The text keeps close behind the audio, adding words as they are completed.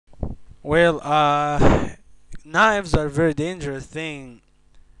Well, knives are a very dangerous thing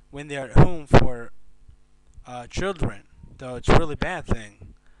when they are at home for children, though it's a really bad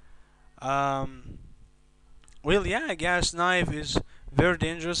thing. Um, well, yeah, I guess knife is very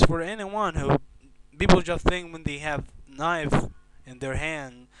dangerous for anyone who people just think when they have knife in their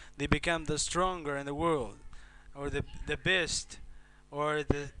hand, they become the stronger in the world, or the best, or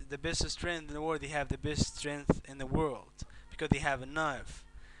the best strength in the world. They have the best strength in the world because they have a knife.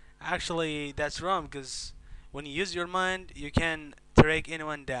 Actually, that's wrong because when you use your mind, you can take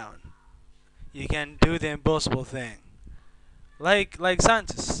anyone down. You can do the impossible thing, like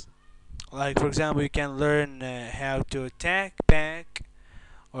scientists. Like for example, you can learn how to attack back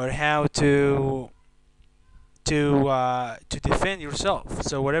or how to defend yourself.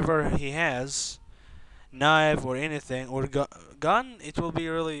 So whatever he has, knife or anything or gun, it will be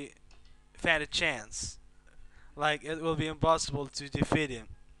really fat a chance. Like it will be impossible to defeat him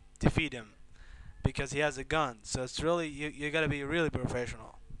because he has a gun. So it's really you gotta be really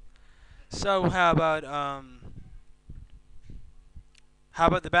professional. So how about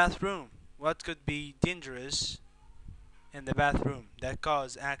the bathroom? What could be dangerous in the bathroom that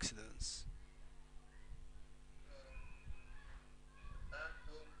cause accidents?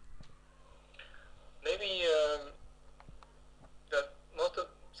 Maybe that most of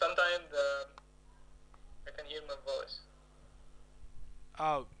sometimes I can hear my voice.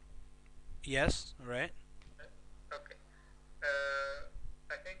 Oh, yes, right. Okay.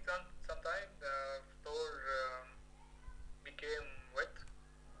 I think sometimes the floor became wet,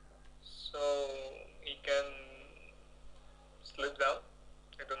 so he can slip down.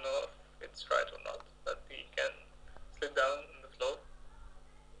 I don't know if it's right or not, but he can slip down on the floor.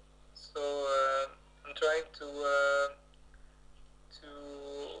 So I'm trying to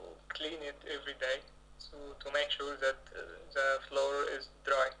clean it every day to make sure that the floor is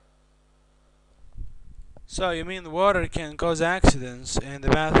dry. So you mean the water can cause accidents in the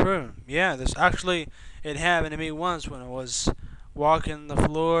bathroom? Yeah, this actually it happened to me once when I was walking the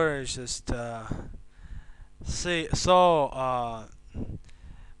floor. It's just saw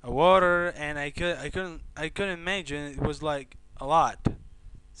a water and I couldn't imagine it was like a lot.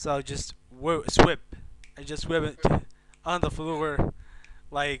 So I just sweep. I just sweep it on the floor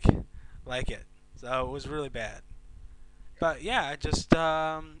like like it. So it was really bad. But yeah, just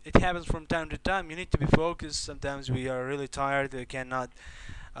it happens from time to time. You need to be focused. Sometimes we are really tired. We cannot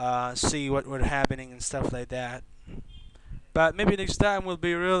see what we're happening and stuff like that. But maybe next time will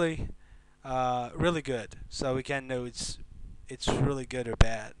be really good, so we can know it's really good or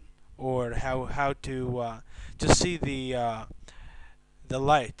bad, or how to see the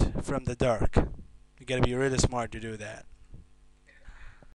light from the dark. You gotta be really smart to do that.